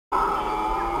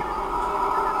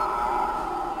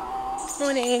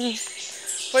Morning.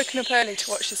 Woken up early to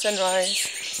watch the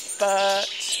sunrise, but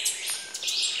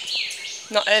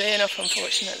not early enough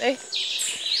unfortunately.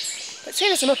 But as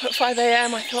soon as I'm up at 5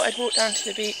 AM I thought I'd walk down to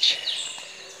the beach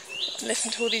and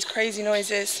listen to all these crazy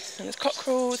noises, and there's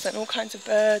cockerels and all kinds of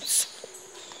birds.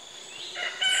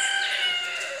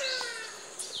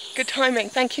 Good timing,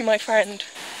 thank you my friend.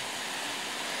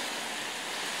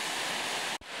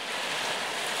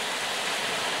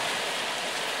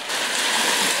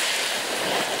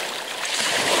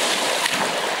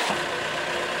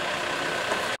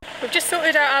 We've just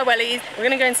sorted out our wellies. We're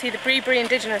going to go and see the BriBri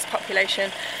indigenous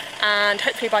population and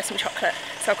hopefully buy some chocolate.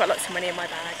 So I've got lots of money in my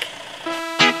bag.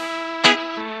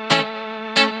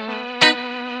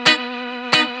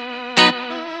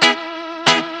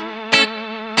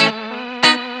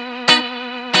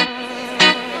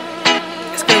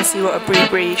 Let's go and see what a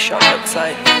BriBri shop looks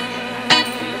like.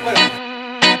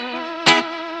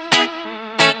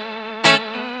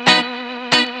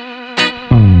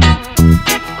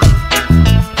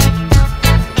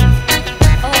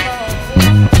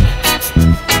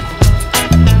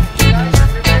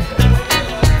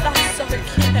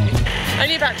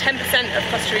 About 10% of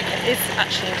Costa Rica is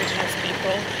actually indigenous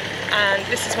people, and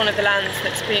this is one of the lands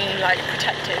that's been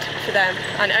protected for them,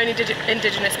 and only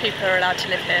indigenous people are allowed to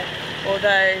live here,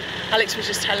 although Alex was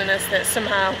just telling us that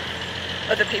somehow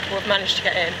other people have managed to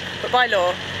get in, but by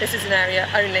law this is an area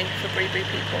only for BriBri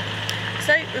people.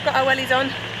 So we've got our wellies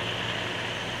on,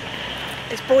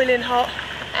 it's boiling hot,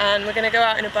 and we're going to go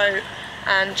out in a boat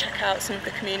and check out some of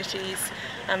the communities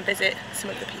and visit some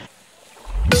of the people.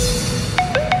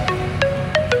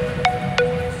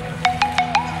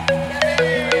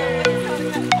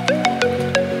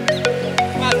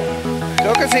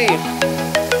 Sí.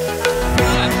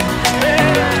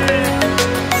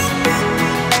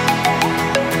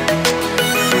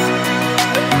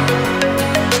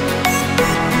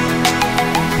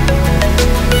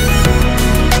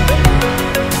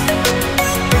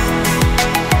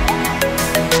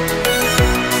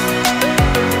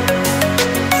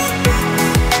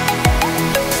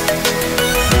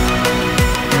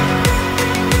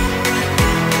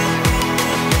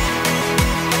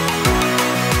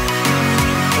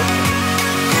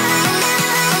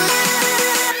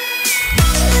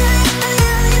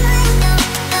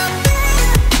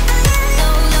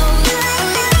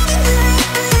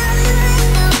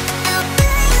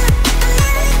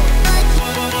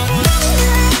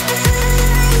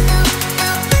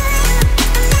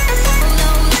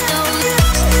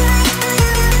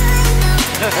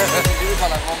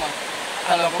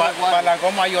 Para la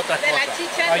goma hay otras cosas.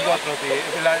 Hay otro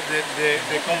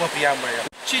de cómo se llama.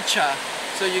 Chicha.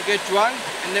 So you get drunk,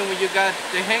 and then when you got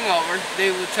the hangover,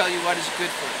 they will tell you what is good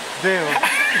for you.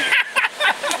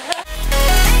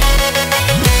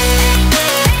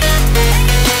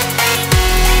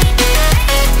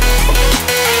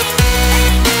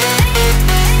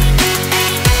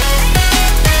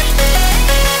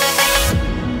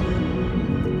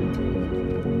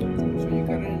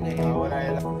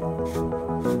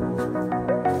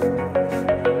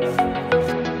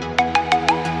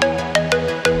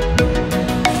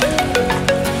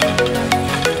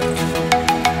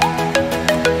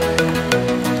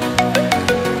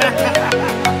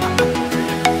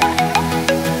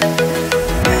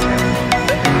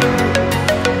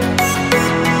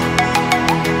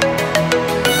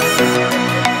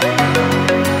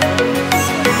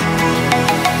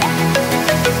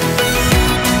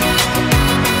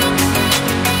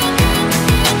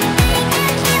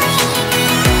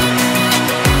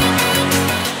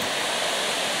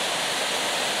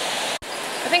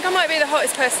 I think I might be the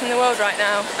hottest person in the world right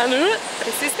now. And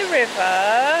this is the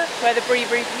river where the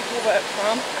BriBri people work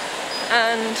from.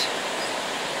 And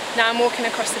now I'm walking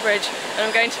across the bridge and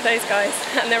I'm going to those guys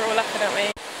and they're all laughing at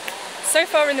me. So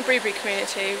far in the BriBri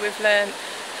community we've learned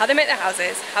how they make their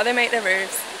houses, how they make their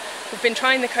roofs. We've been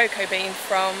trying the cocoa bean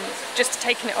from just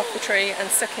taking it off the tree and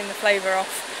sucking the flavour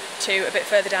off to a bit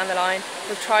further down the line.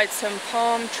 We've tried some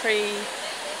palm tree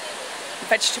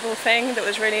vegetable thing that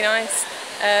was really nice.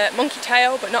 Monkey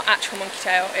tail, but not actual monkey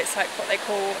tail. It's like what they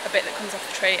call a bit that comes off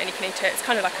the tree and you can eat it. It's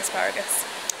kind of like asparagus.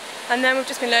 And then we've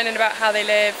just been learning about how they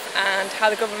live and how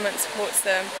the government supports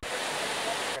them.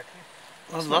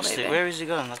 I've lost it. Where is he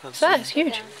going? There, it's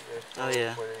huge. Oh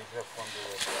yeah.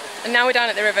 And now we're down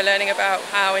at the river learning about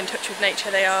how in touch with nature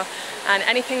they are, and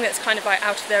anything that's kind of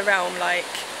out of their realm, like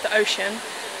the ocean,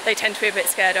 they tend to be a bit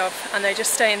scared of, and they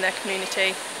just stay in their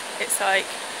community. It's like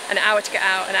an hour to get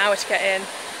out, an hour to get in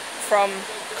from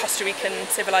Costa Rican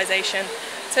civilization.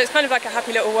 So it's kind of like a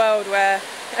happy little world where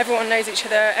everyone knows each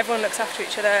other, everyone looks after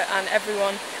each other, and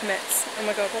everyone commits. Oh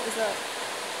my god, what was that?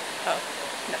 Oh,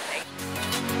 nothing.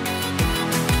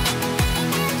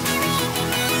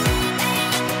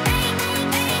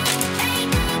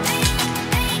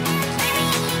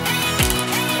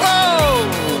 Whoa!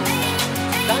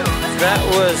 That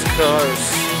was close.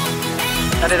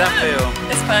 How did that feel?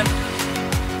 It's fun.